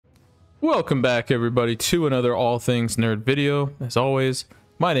Welcome back everybody to another All Things Nerd video. As always,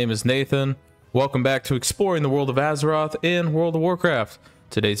 my name is Nathan. Welcome back to exploring the world of Azeroth in World of Warcraft.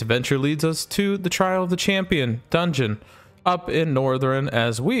 Today's adventure leads us to the Trial of the Champion dungeon up in Northern,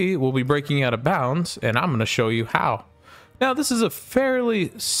 as we will be breaking out of bounds, and I'm going to show you how. Now this is a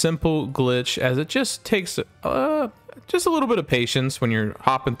fairly simple glitch, as it just takes just a little bit of patience when you're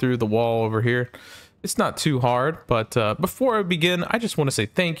hopping through the wall over here. It's not too hard, but before I begin, I just want to say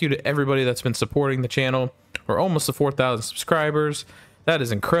thank you to everybody that's been supporting the channel. We're almost to 4,000 subscribers. That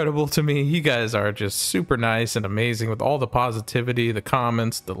is incredible to me. You guys are just super nice and amazing with all the positivity, the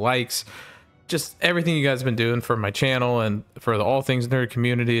comments, the likes, just everything you guys have been doing for my channel and for the All Things Nerd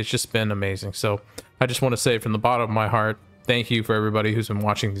community. It's just been amazing. So I just want to say from the bottom of my heart, thank you for everybody who's been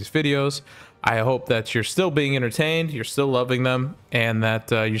watching these videos. I hope that you're still being entertained, you're still loving them, and that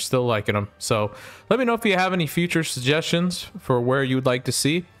you're still liking them. So let me know if you have any future suggestions for where you would like to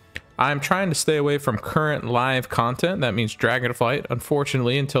see. I'm trying to stay away from current live content. That means Dragonflight,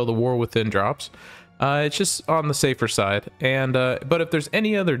 unfortunately, until the War Within drops. It's just on the safer side. And but if there's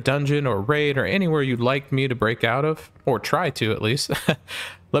any other dungeon or raid or anywhere you'd like me to break out of, or try to at least,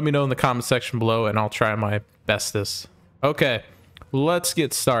 let me know in the comment section below and I'll try my bestest. Okay, let's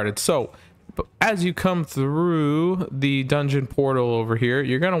get started. So as you come through the dungeon portal over here,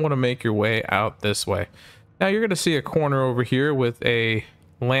 you're going to want to make your way out this way. Now you're going to see a corner over here with a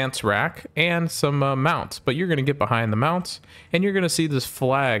lance rack and some mounts, but you're going to get behind the mounts and you're going to see this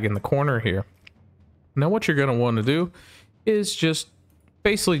flag in the corner here. Now what you're going to want to do is just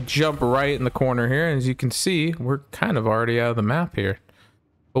basically jump right in the corner here. As you can see, we're kind of already out of the map here,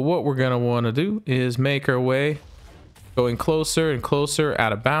 but what we're going to want to do is make our way going closer and closer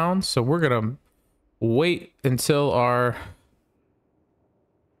out of bounds. So we're gonna wait until our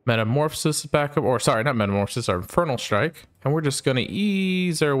metamorphosis is back up, or sorry, not metamorphosis, our infernal strike, and we're just gonna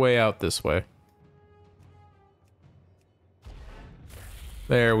ease our way out this way.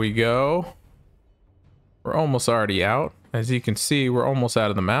 There we go. We're almost already out. As you can see, we're almost out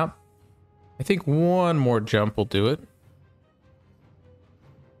of the map. I think one more jump will do it.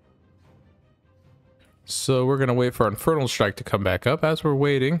 So we're gonna wait for our infernal strike to come back up. As we're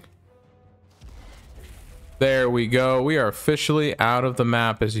waiting, there we go. We are officially out of the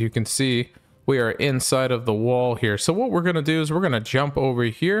map. As you can see, we are inside of the wall here. So what we're gonna do is we're gonna jump over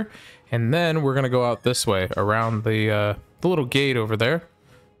here, and then we're gonna go out this way around the little gate over there,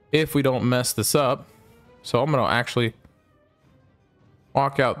 if we don't mess this up. So I'm gonna actually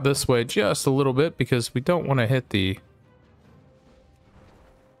walk out this way just a little bit because we don't want to hit the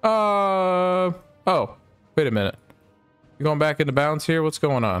oh, wait a minute. You going back into bounds here? What's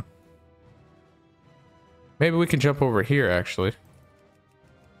going on? Maybe we can jump over here, actually.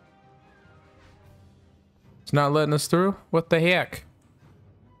 It's not letting us through? What the heck?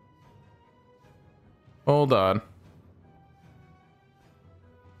 Hold on.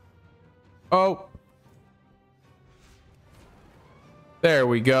 Oh. There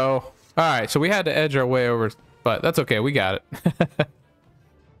we go. Alright, so we had to edge our way over, but that's okay. We got it.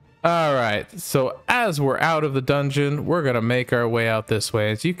 All right, so as we're out of the dungeon, we're gonna make our way out this way.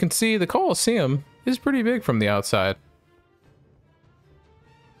 As you can see, the Colosseum is pretty big from the outside,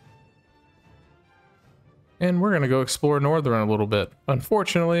 and we're gonna go explore Northern a little bit.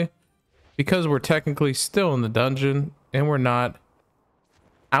 Unfortunately, because we're technically still in the dungeon and we're not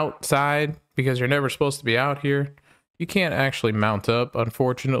outside, because you're never supposed to be out here, you can't actually mount up,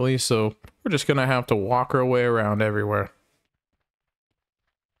 unfortunately, so we're just gonna have to walk our way around everywhere.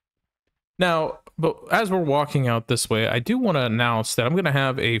 Now, but as we're walking out this way, I do want to announce that I'm going to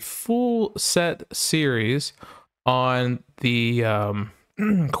have a full set series on the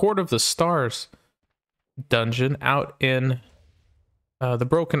Court of the Stars dungeon out in the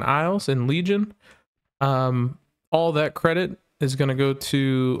Broken Isles in Legion. All that credit is going to go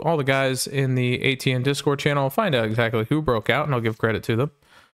to all the guys in the ATN Discord channel. I'll find out exactly who broke out and I'll give credit to them.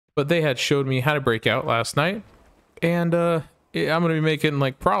 But they had showed me how to break out last night, and I'm going to be making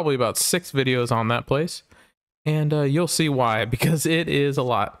like probably about 6 videos on that place, and you'll see why, because it is a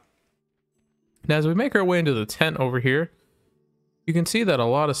lot. Now as we make our way into the tent over here, you can see that a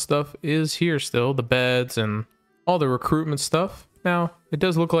lot of stuff is here still, the beds and all the recruitment stuff. Now it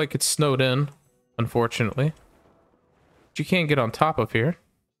does look like it's snowed in, unfortunately, but you can't get on top of here,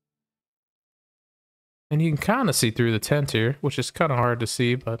 and you can kind of see through the tent here, which is kind of hard to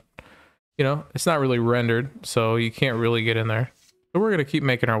see, but you know, it's not really rendered, so you can't really get in there. So we're going to keep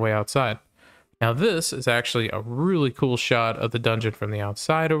making our way outside. Now this is actually a really cool shot of the dungeon from the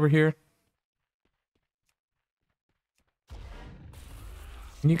outside over here.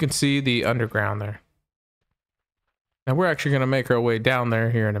 And you can see the underground there. And we're actually going to make our way down there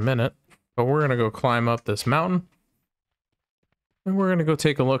here in a minute. But we're gonna go climb up this mountain. And we're gonna go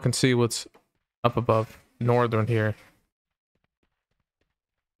take a look and see what's up above northern here.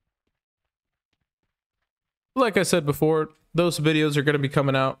 Like I said before, those videos are gonna be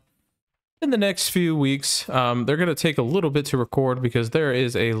coming out in the next few weeks. They're gonna take a little bit to record because there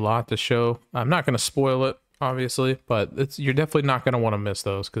is a lot to show. I'm not gonna spoil it, obviously, but you're definitely not gonna want to miss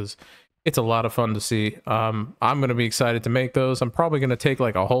those because it's a lot of fun to see. I'm gonna be excited to make those. I'm probably gonna take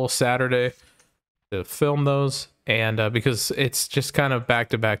like a whole Saturday to film those, and because it's just kind of back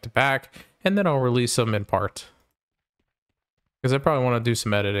to back to back, and then I'll release them in part because I probably want to do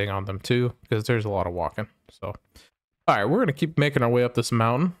some editing on them too because there's a lot of walking. So all right, we're gonna keep making our way up this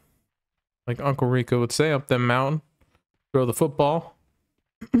mountain, like Uncle Rico would say, up them mountain, throw the football.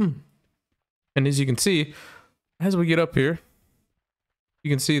 And as you can see, as we get up here, you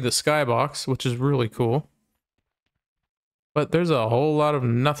can see the skybox, which is really cool. But there's a whole lot of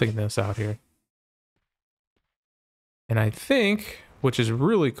nothingness out here. And I think, which is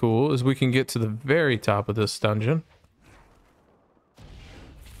really cool, is we can get to the very top of this dungeon.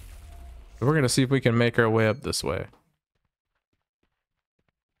 So we're going to see if we can make our way up this way.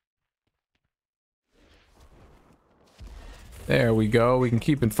 There we go. We can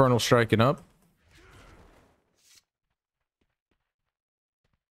keep Infernal striking up.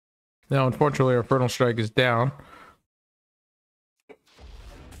 Now, unfortunately, our Infernal Strike is down.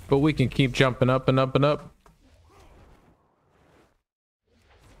 But we can keep jumping up and up and up.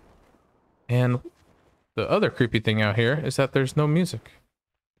 And the other creepy thing out here is that there's no music.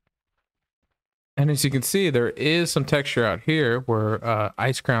 And as you can see, there is some texture out here where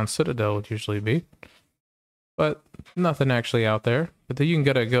Ice Crown Citadel would usually be. But nothing actually out there. But then you can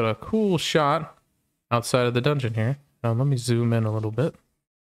get a cool shot outside of the dungeon here. Now, let me zoom in a little bit.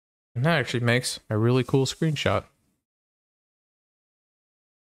 And that actually makes a really cool screenshot.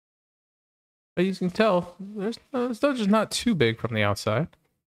 But you can tell, this dungeon's not too big from the outside.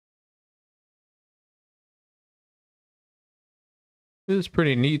 It is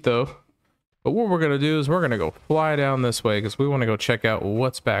pretty neat though. But what we're going to do is we're going to go fly down this way because we want to go check out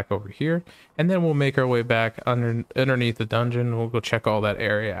what's back over here. And then we'll make our way back underneath the dungeon. We'll go check all that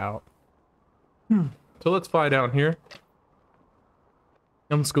area out. So let's fly down here.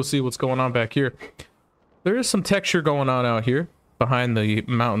 And let's go see what's going on back here. There is some texture going on out here behind the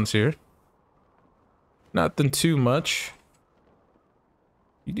mountains here. Nothing too much.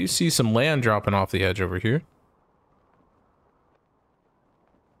 You do see some land dropping off the edge over here.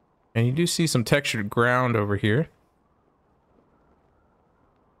 And you do see some textured ground over here.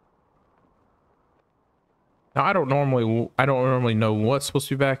 Now I don't normally know what's supposed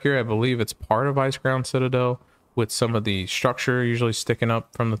to be back here. I believe it's part of Ice Crown Citadel, with some of the structure usually sticking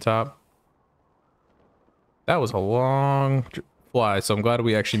up from the top. That was a long fly, so I'm glad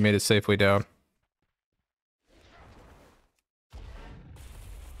we actually made it safely down.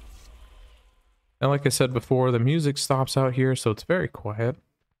 And like I said before, the music stops out here, so it's very quiet.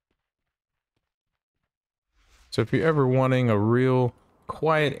 So if you're ever wanting a real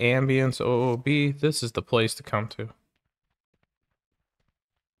quiet ambience OOB, this is the place to come to.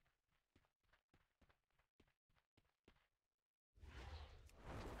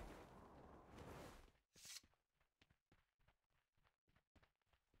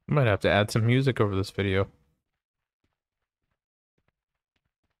 I might have to add some music over this video.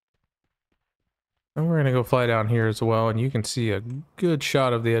 And we're gonna go fly down here as well, and you can see a good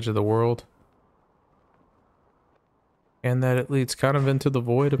shot of the edge of the world. And that it leads kind of into the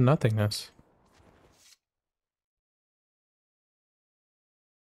void of nothingness.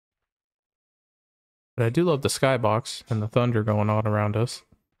 But I do love the skybox and the thunder going on around us.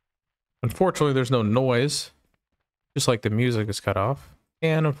 Unfortunately, there's no noise, just like the music is cut off.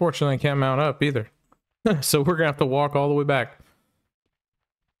 And unfortunately, I can't mount up either. So we're gonna have to walk all the way back.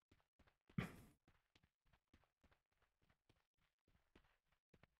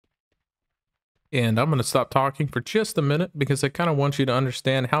 And I'm gonna stop talking for just a minute because I kind of want you to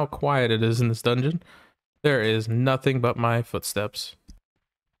understand how quiet it is in this dungeon. There is nothing but my footsteps.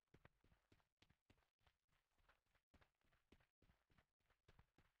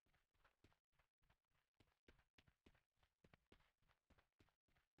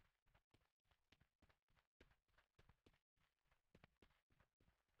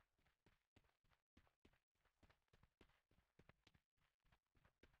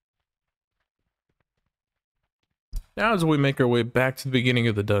 Now as we make our way back to the beginning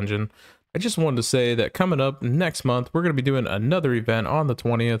of the dungeon, I just wanted to say that coming up next month, we're going to be doing another event on the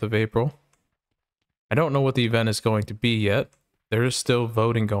 20th of April. I don't know what the event is going to be yet. There is still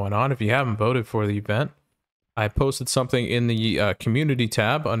voting going on. If you haven't voted for the event, I posted something in the community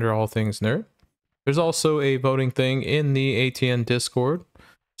tab under All Things Nerd. There's also a voting thing in the ATN Discord.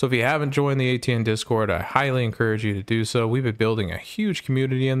 So if you haven't joined the ATN Discord, I highly encourage you to do so. We've been building a huge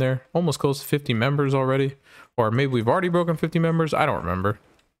community in there, almost close to 50 members already. Or maybe we've already broken 50 members. I don't remember.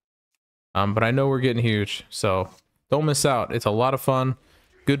 But I know we're getting huge. So don't miss out. It's a lot of fun.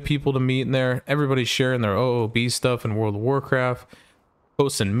 Good people to meet in there. Everybody's sharing their OOB stuff in World of Warcraft.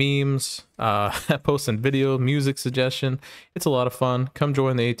 Posting memes, posting video, music suggestion. It's a lot of fun. Come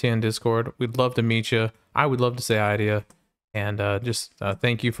join the ATN Discord. We'd love to meet you. I would love to say hi to you. And just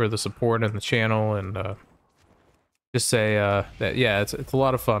thank you for the support on the channel. And just say that, yeah, it's a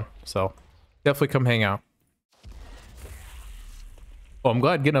lot of fun. So definitely come hang out. Oh, I'm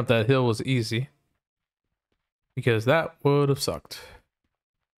glad getting up that hill was easy, because that would have sucked.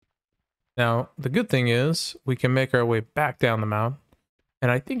 Now, the good thing is we can make our way back down the mountain.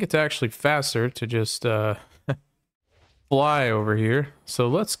 And I think it's actually faster to just fly over here. So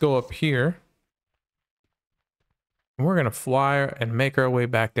let's go up here. And we're going to fly and make our way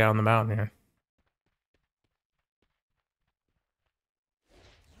back down the mountain here.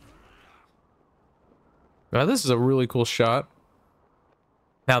 Now this is a really cool shot.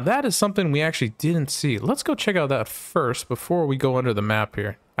 Now that is something we actually didn't see. Let's go check out that first before we go under the map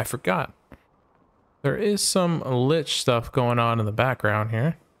here. I forgot. There is some lich stuff going on in the background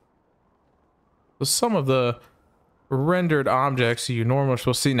here. So some of the rendered objects you normally are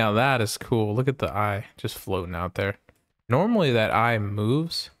supposed to see. Now that is cool. Look at the eye just floating out there. Normally that eye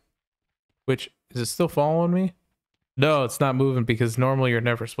moves. Which, is it still following me? No, it's not moving, because normally you're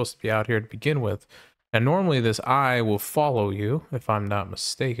never supposed to be out here to begin with. And normally this eye will follow you, if I'm not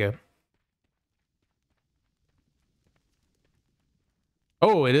mistaken.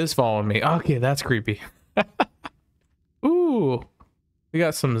 Oh, it is following me. Okay, that's creepy. Ooh, we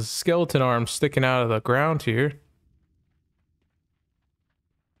got some skeleton arms sticking out of the ground here.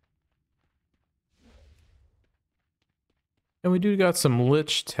 And we do got some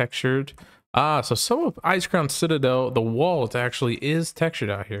lich textured. Ah, so some of Ice Crown Citadel, the wall, it actually is textured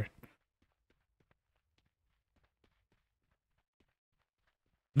out here.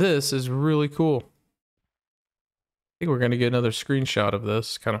 This is really cool. I think we're going to get another screenshot of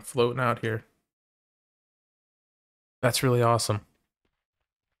this kind of floating out here. That's really awesome.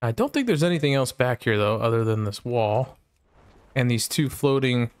 I don't think there's anything else back here, though, other than this wall. And these two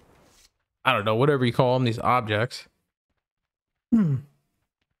floating, I don't know, whatever you call them, these objects. I'm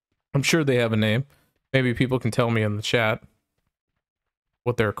sure they have a name. Maybe people can tell me in the chat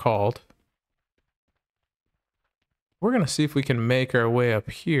what they're called. We're going to see if we can make our way up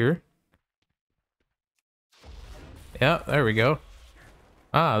here. Yeah, there we go.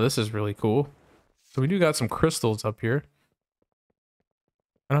 Ah, this is really cool. So we do got some crystals up here.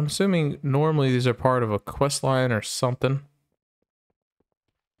 And I'm assuming normally these are part of a quest line or something.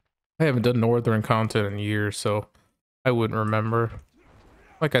 I haven't done Northern content in years, so I wouldn't remember.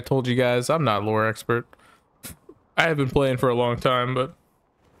 Like I told you guys, I'm not a lore expert. I have been playing for a long time, but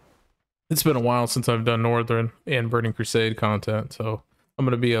it's been a while since I've done Northern and Burning Crusade content, so I'm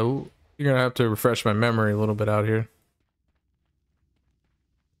gonna be you're gonna have to refresh my memory a little bit out here.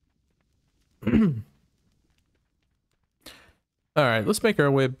 All right, let's make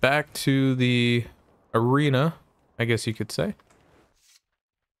our way back to the arena, I guess you could say.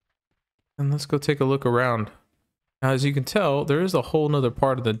 And let's go take a look around. Now, as you can tell, there is a whole nother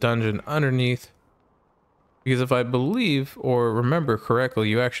part of the dungeon underneath. Because if I believe or remember correctly,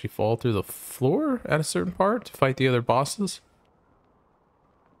 you actually fall through the floor at a certain part to fight the other bosses.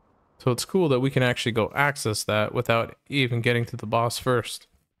 So it's cool that we can actually go access that without even getting to the boss first.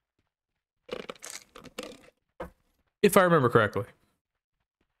 If I remember correctly.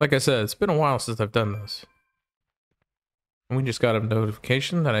 Like I said, it's been a while since I've done this. And we just got a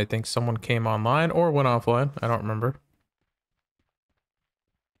notification that I think someone came online or went offline. I don't remember.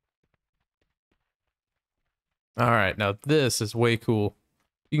 Alright, now this is way cool.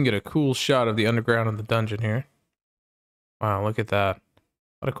 You can get a cool shot of the underground of the dungeon here. Wow, look at that.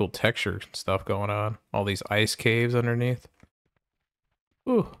 A lot of cool texture stuff going on. All these ice caves underneath.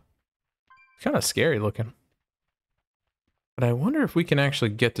 Ooh. Kind of scary looking. But I wonder if we can actually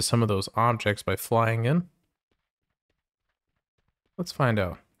get to some of those objects by flying in. Let's find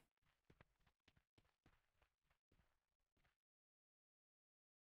out.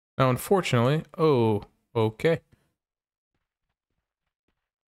 Now, unfortunately... Oh, okay.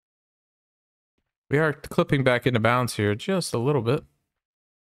 We are clipping back into bounds here just a little bit.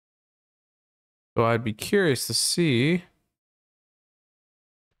 So I'd be curious to see...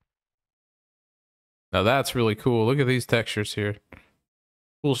 Now that's really cool. Look at these textures here.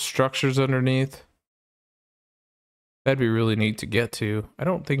 Cool structures underneath. That'd be really neat to get to. I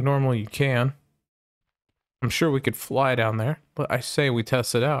don't think normally you can. I'm sure we could fly down there, but I say we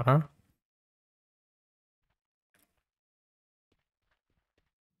test it out, huh?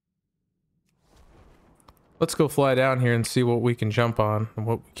 Let's go fly down here and see what we can jump on and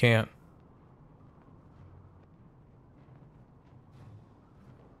what we can't.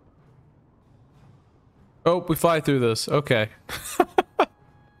 Oh, we fly through this. Okay.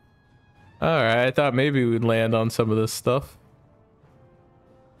 Alright, I thought maybe we'd land on some of this stuff.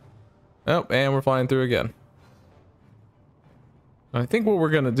 Oh, and we're flying through again. I think what we're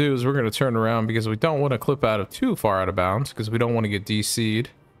going to do is we're going to turn around because we don't want to clip out of too far out of bounds because we don't want to get DC'd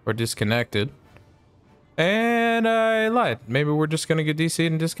or disconnected. And I lied. Maybe we're just going to get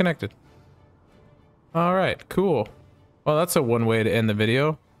DC'd and disconnected. Alright, cool. Well, that's a one way to end the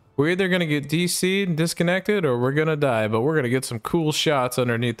video. We're either going to get DC'd and disconnected or we're going to die, but we're going to get some cool shots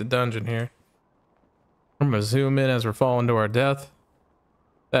underneath the dungeon here. I'm going to zoom in as we're falling to our death.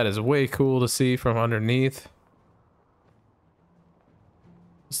 That is way cool to see from underneath.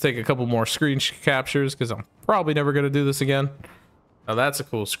 Let's take a couple more screen captures because I'm probably never going to do this again. Now that's a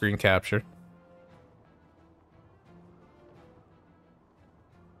cool screen capture.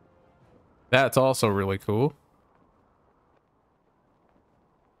 That's also really cool.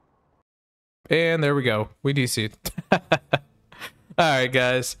 And there we go. We DC'd. Alright,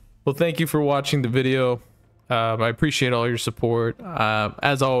 guys. Well, thank you for watching the video. I appreciate all your support.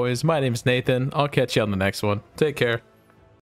 As always, my name is Nathan. I'll catch you on the next one. Take care.